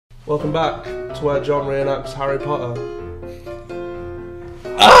Welcome back to where John reenacts Harry Potter.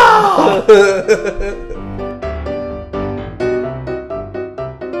 Ah!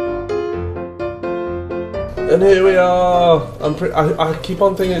 And here we are. I keep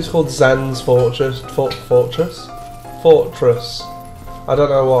on thinking it's called Zen's Fortress. Fortress. I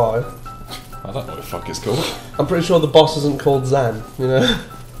don't know why. I don't know what the fuck it's called. I'm pretty sure the boss isn't called Zen. You know,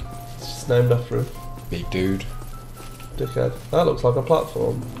 it's just named after him. Big dude. Dickhead. That looks like a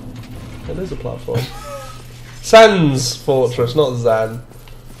platform. It is a platform. Zen's Fortress, not Zen.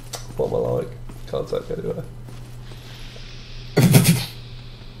 What am I like? Can't take it anywhere.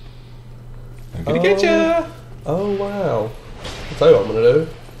 I'm gonna get ya! Oh wow. I'll tell you what I'm gonna do.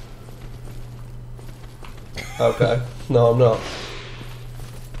 Okay. No, I'm not.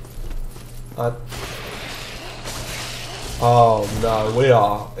 Oh no, we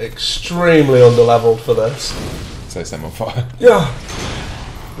are extremely underleveled for this. Say some on fire. Yeah.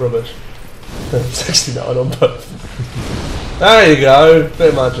 Rubbish. 69 on both. There you go. Bit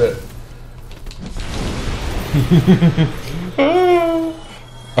of magic.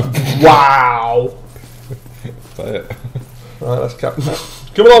 Wow. Say it. Right, let's cap.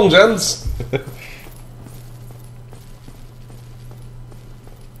 Come along, gents.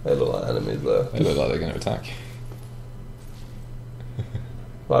 They look like enemies there. They look like they're going to attack.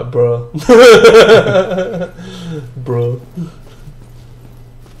 Like, bruh. Bruh.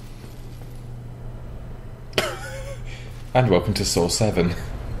 And welcome to Saw 7.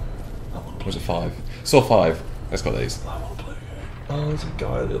 Or was it 5? Saw 5. Let's got these. I want to play a game. Oh, there's a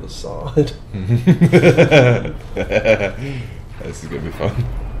guy on the other side. This is going to be fun.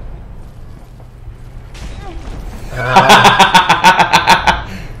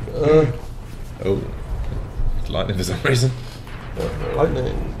 Oh. It's lightning for some reason.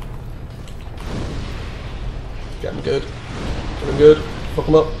 Lightning. Get him good. Get him good. Fuck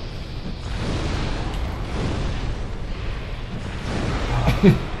him up.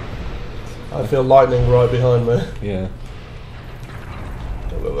 I feel lightning right behind me. Yeah.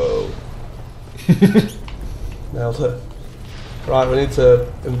 Whoa. Nailed it. Right, we need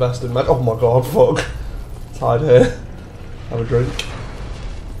to invest in oh my god, fuck. Let's hide here. Have a drink.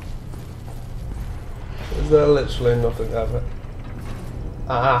 Is there literally nothing ever?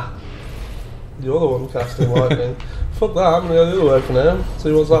 Ah! You're the one casting lightning. Fuck that, I'm gonna go the other way for now.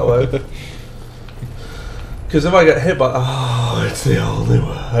 See what's that way. Because if I get hit by... Oh, it's the only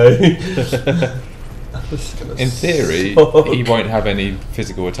way. In theory, he won't have any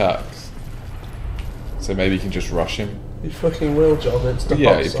physical attacks. So maybe you can just rush him. He fucking will, John. It's the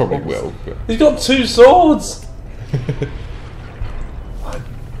Yeah, he probably will. But he's got 2 swords!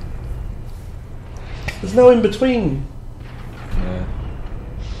 There's no in between. Yeah.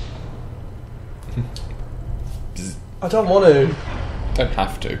 I don't want to. Don't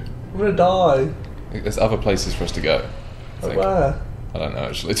have to. I'm gonna die. There's other places for us to go. I think. Where? I don't know,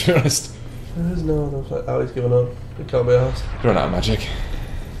 actually, to be honest. There is no other place. Oh, he's given up. He can't be asked. Run out of magic.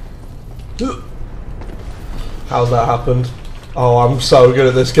 How's that happened? Oh, I'm so good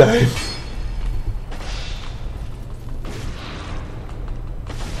at this game.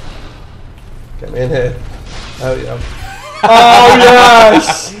 Get me in here. Oh, yeah. Oh,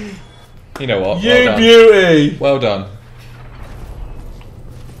 yes! You know what? You Well done. beauty! Well done.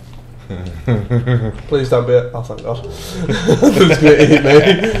 Please don't be it. Oh, thank God. Who's going to eat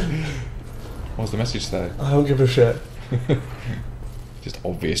me? What's the message say? I don't give a shit. Just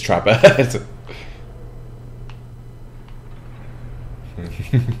obvious trap ahead.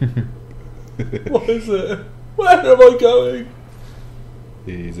 What is it? Where am I going?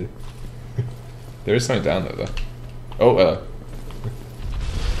 Easy. There is something down there, though. Oh, hello.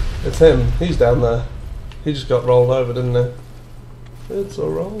 It's him. He's down there. He just got rolled over, didn't he? It's a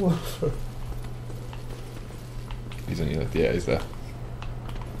rollover. He's only left. Yeah, he's there.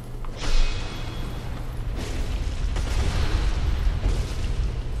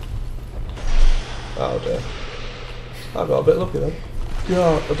 Oh dear. I got a bit lucky then.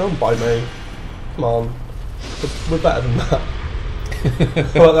 Yeah, don't bite me. Come on. We're better than that.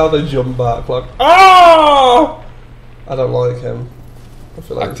 I like how they jump back like, ah! I don't like him. I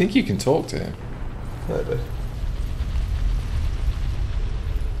feel like I think you can talk to him. maybe.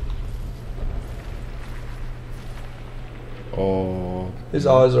 Or His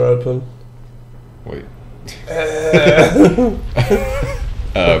eyes are open. wait.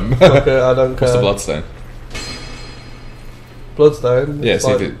 Okay, I don't care. What's the bloodstain? Bloodstain? Yeah, It's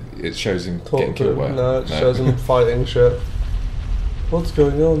see like if it shows him talk getting to killed. him. Where? No, it shows him fighting shit. What's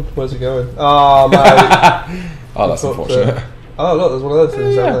going on? Where's he going? Oh, mate. Oh, that's unfortunate. Oh, look, there's one of those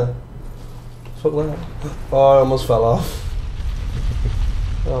things down there. Fuck that. Oh, I almost fell off.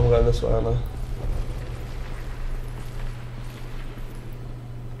 Oh, I'm going this way, aren't I?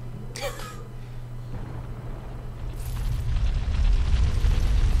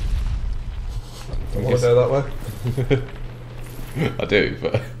 I want to go that way. I do,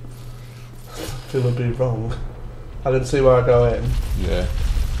 but I feel it'd be wrong. I didn't see where I go in. yeah.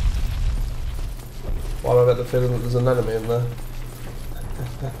 Why do I get the feeling that there's an enemy in there?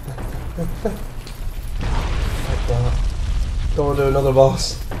 Like that. Don't want to do another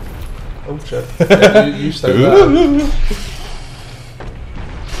boss. Oh shit. Yeah, you stay there.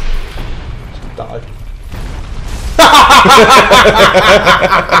 Just die.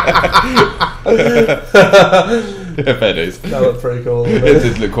 Yeah, fair dues. That looked pretty cool. It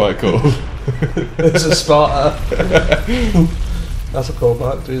did look quite cool. It's a Sparta. That's a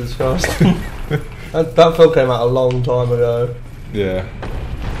callback, Jesus Christ. That film came out a long time ago. Yeah.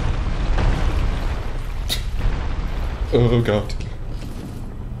 Oh god.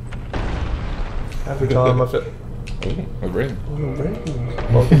 Every time I feel. Oh, a ring. Oh, ring.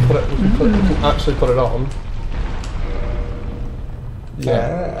 Well, we can actually put it on.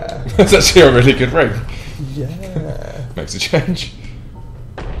 Yeah. That's actually a really good ring. Yeah. Makes a change.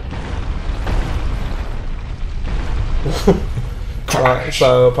 Right,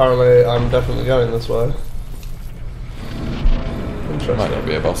 so apparently I'm definitely going this way. Interesting. Might not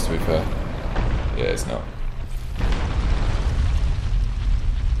be a boss, to be fair. Yeah, it's not.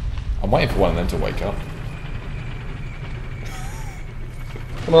 I'm waiting for one of them to wake up.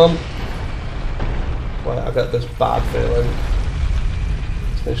 Come on. Wait, I get this bad feeling.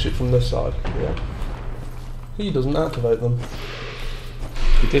 Let's finish it from this side. Yeah. He doesn't activate them.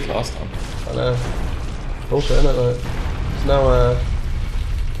 He did last time. I know. Bullshit, isn't it, mate? It's now,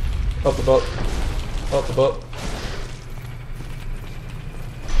 up the butt. Up the butt.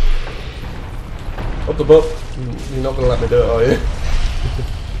 Up the butt. You're not going to let me do it, are you?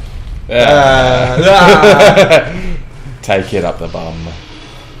 Take it up the bum.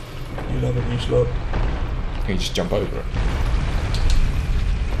 You love it, you slut. Can you just jump over it?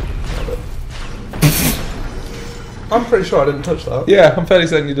 I'm pretty sure I didn't touch that. Yeah, I'm fairly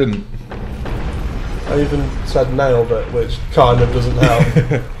certain you didn't. I even said nailed it, which kind of doesn't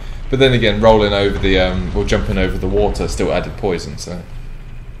help. But then again, rolling over the, or jumping over the water still added poison, so...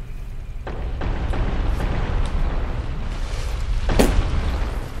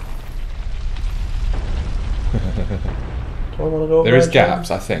 Do I want to go over There is there,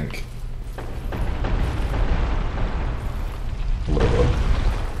 gaps, I think.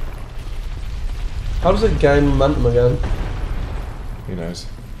 How does it gain momentum again? Who knows?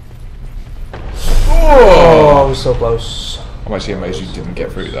 Oh, I was so close. I'm actually amazed you didn't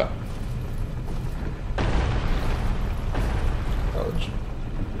get through that. Ouch.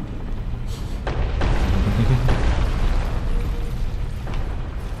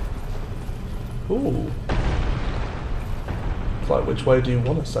 Ooh. It's like, which way do you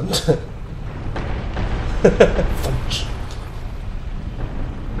want to send it? Fudge.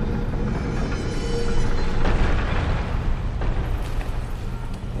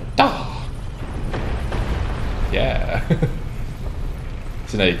 Yeah.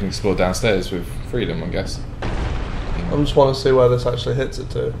 So now you can explore downstairs with freedom, I guess. I just want to see where this actually hits it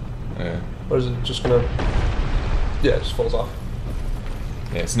to. Yeah. Or is it just going to... Yeah, it just falls off.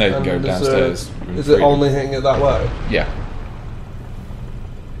 Yeah, so now you can go And downstairs with is it freedom. only hitting it that way? Yeah.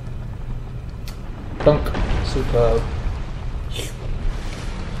 Plunk. Superb.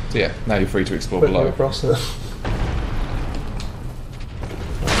 So yeah, now you're free to explore Quickly below. across it.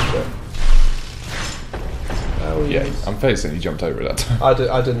 Oh, Yeah, yes. I'm fairly certain you jumped over it that time. I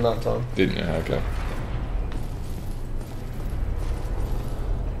didn't that time. Didn't you? Okay.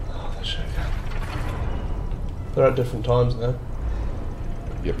 Oh, they're shaking. They're at different times now.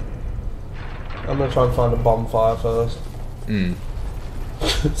 Yep. I'm going to try and find a bonfire first. Mm.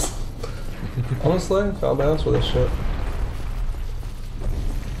 Honestly, can't be arsed with this shit.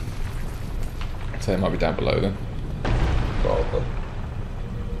 So it might be down below then. Probably.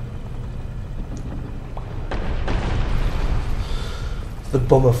 The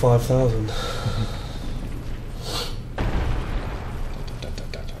Bummer 5000.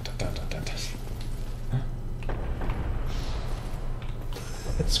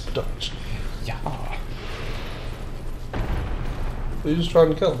 It's production. Yeah. Are you just trying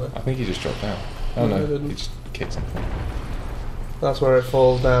to kill me? I think he just dropped out. Oh No, no, I didn't. he just kicked something. That's where it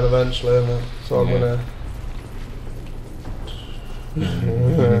falls down eventually, isn't it? So I'm Yeah. gonna...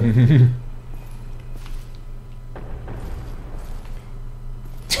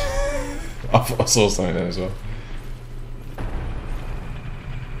 I thought I saw something there as well.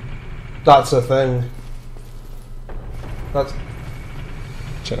 That's a thing. That's...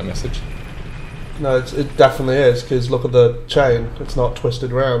 Check the message. No, it definitely is, because look at the chain. It's not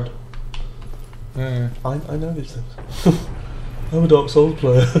twisted round. Yeah. I know these things. I'm a Dark Souls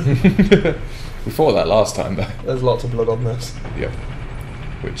player. We fought that last time, though. There's lots of blood on this. Yep.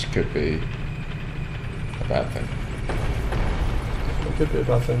 Which could be a bad thing. It could be a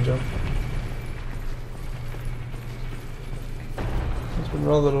bad thing, John. It's been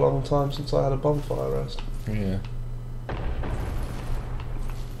rather a long time since I had a bonfire rest. Yeah.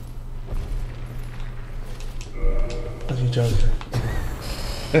 Are you joking?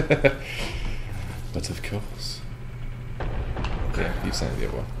 But of course. Yeah, you sent it the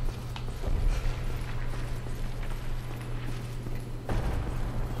other one.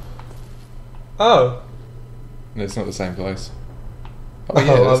 Oh! No, it's not the same place.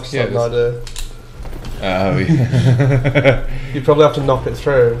 Oh, I've just got no idea. Oh, yeah. You probably have to knock it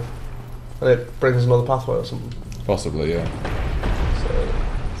through, and it brings another pathway or something. Possibly, yeah. So,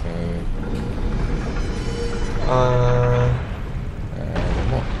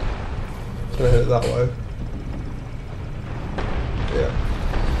 What? it's gonna hit it that way. Yeah.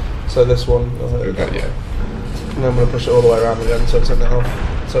 So this one, I'll hit it that Yeah. way. And then I'm gonna push it all the way around again, so it's in the off,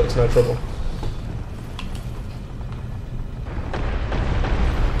 so it's no trouble.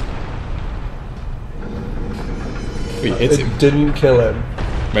 Well, you hit him. It didn't kill him.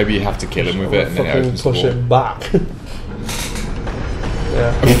 Maybe you have to kill him with it and then it Fucking opens the push wall. it back.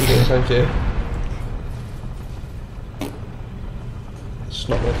 Yeah, thank you. It's just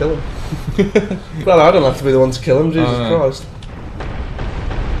not gonna kill him. Well, I don't have to be the one to kill him, Jesus Christ.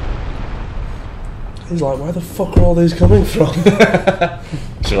 He's like, where the fuck are all these coming from?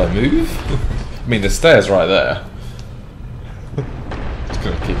 Should I move? I mean, the stairs right there. Just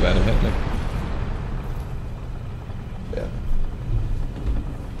gonna keep letting him hit me.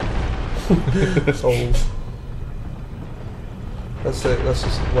 Yeah. Sold. Let's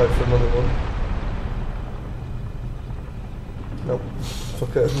just wait for another one. Nope.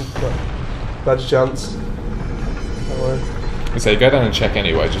 Fuck it. No. Bad chance. No way. I say go down and check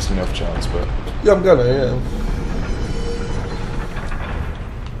anyway, just enough chance, but Yeah, I'm gonna, yeah.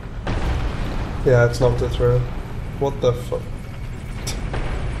 Yeah, it's knocked it through. What the fuck?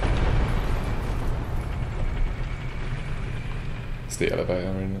 it's the elevator,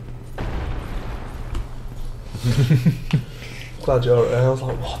 isn't it? Glad you're right. I was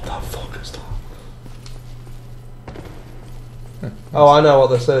like, what the fuck is that? Oh, I know what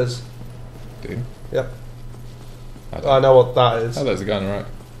this is. Do you? Yep. I I know what that is. Oh, there's a gun, right?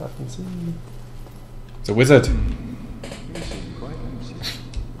 I can see. It's a wizard. I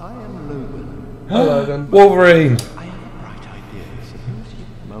am Logan. Hello, then. Wolverine! I have a bright idea. Suppose you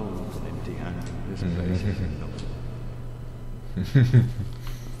mold empty-handed this place is not.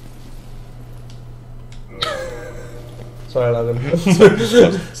 Sorry, Logan.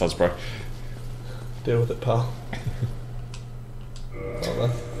 Sounds bro. Deal with it, pal.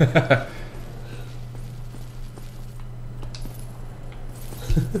 Oh, there.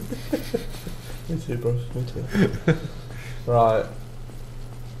 Me too, bro. Me too. Right.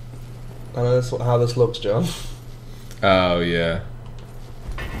 I know this, how this looks, John. Oh, yeah.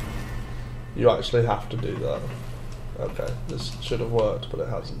 You actually have to do that. Okay, this should have worked, but it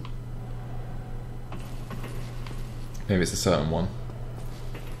hasn't. Maybe it's a certain one.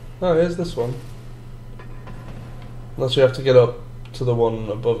 No, here's this one. Unless you have to get up to the one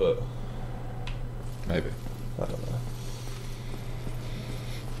above it. Maybe. I don't know.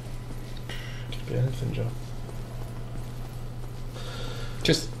 Could be anything, John.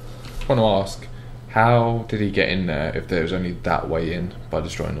 Just want to ask, how did he get in there if there was only that way in by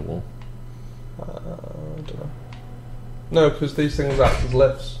destroying the wall? I don't know. No, because these things act as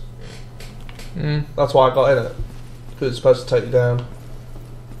lifts. That's why I got in it. Because it's supposed to take you down.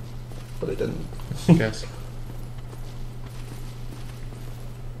 But it didn't. I guess.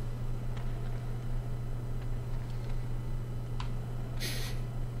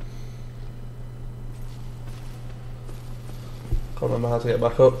 Can't remember how to get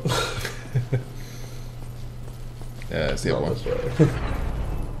back up. Yeah, it's the other Not one. this way.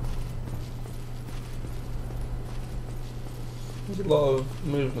 There's a lot of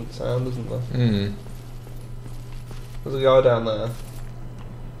movement sound, isn't there? There's a guy down there.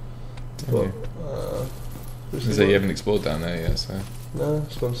 But, who's Is he that you with? haven't explored down there yet, so. No,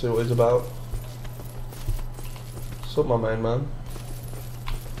 just going to see what he's about. What's up, my main man?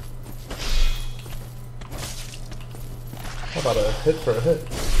 How about a hit for a hit?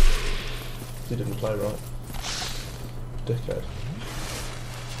 He didn't play right. Dickhead.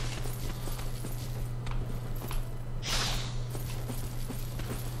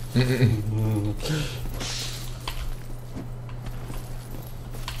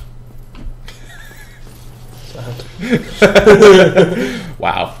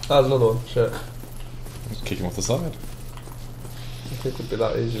 Wow. That was another one. Shit. Just kick him off the side. I think it'd be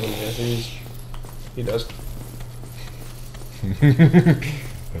that easy, wouldn't it? He does.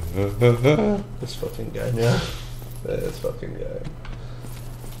 This fucking game, yeah. This fucking game.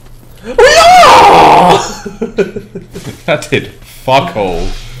 That did fuck all.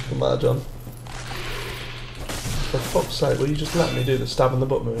 Come on, John. For fuck's sake, will you just let me do the stab in the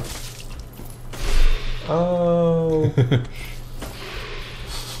butt move? Oh.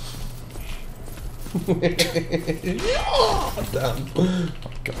 Damn. Oh,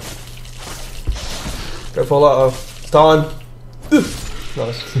 God. Go full auto. It's time.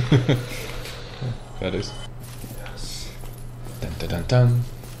 Nice. That is. Yes. Dun dun dun dun.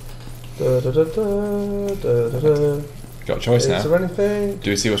 Da, da, da, da, da, da, da. Got a choice Is now. there anything? Do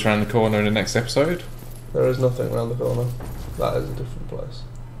we see what's around the corner in the next episode? There is nothing around the corner. That is a different place.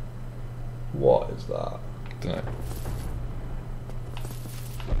 What is that? Don't know.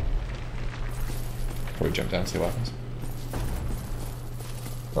 Probably jump down and see what happens.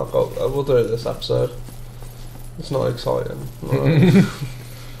 We'll do it this episode. It's not exciting. Right.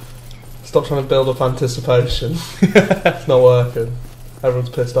 Stop trying to build up anticipation. It's not working. Everyone's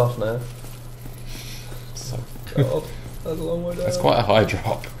pissed off now. So, God, that's a long way down. that's quite a high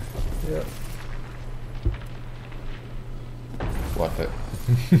drop. Yeah. Worth it.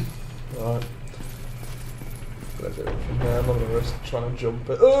 Right. Let's do it from here. I'm not going to risk trying to jump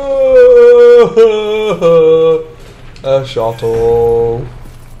it. Oh! A shuttle.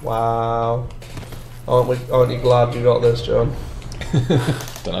 Wow. Aren't you glad you got this, John?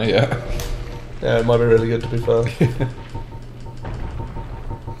 Don't know yet. Yeah, it might be really good to be fair.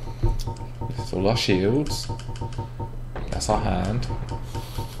 This is all our shields. That's our hand.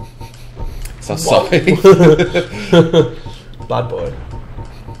 It's our side. Bad boy.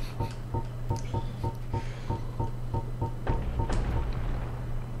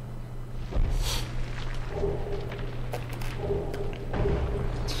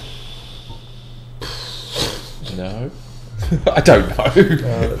 No. I don't know.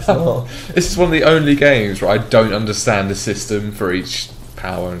 No, it's not. This is one of the only games where I don't understand the system for each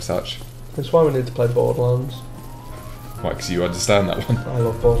power and such. That's why we need to play Borderlands. Why? Because you understand that one. I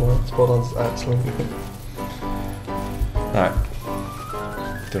love Borderlands. Borderlands is excellent. Right.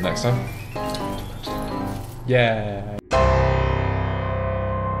 Till next time. Yeah.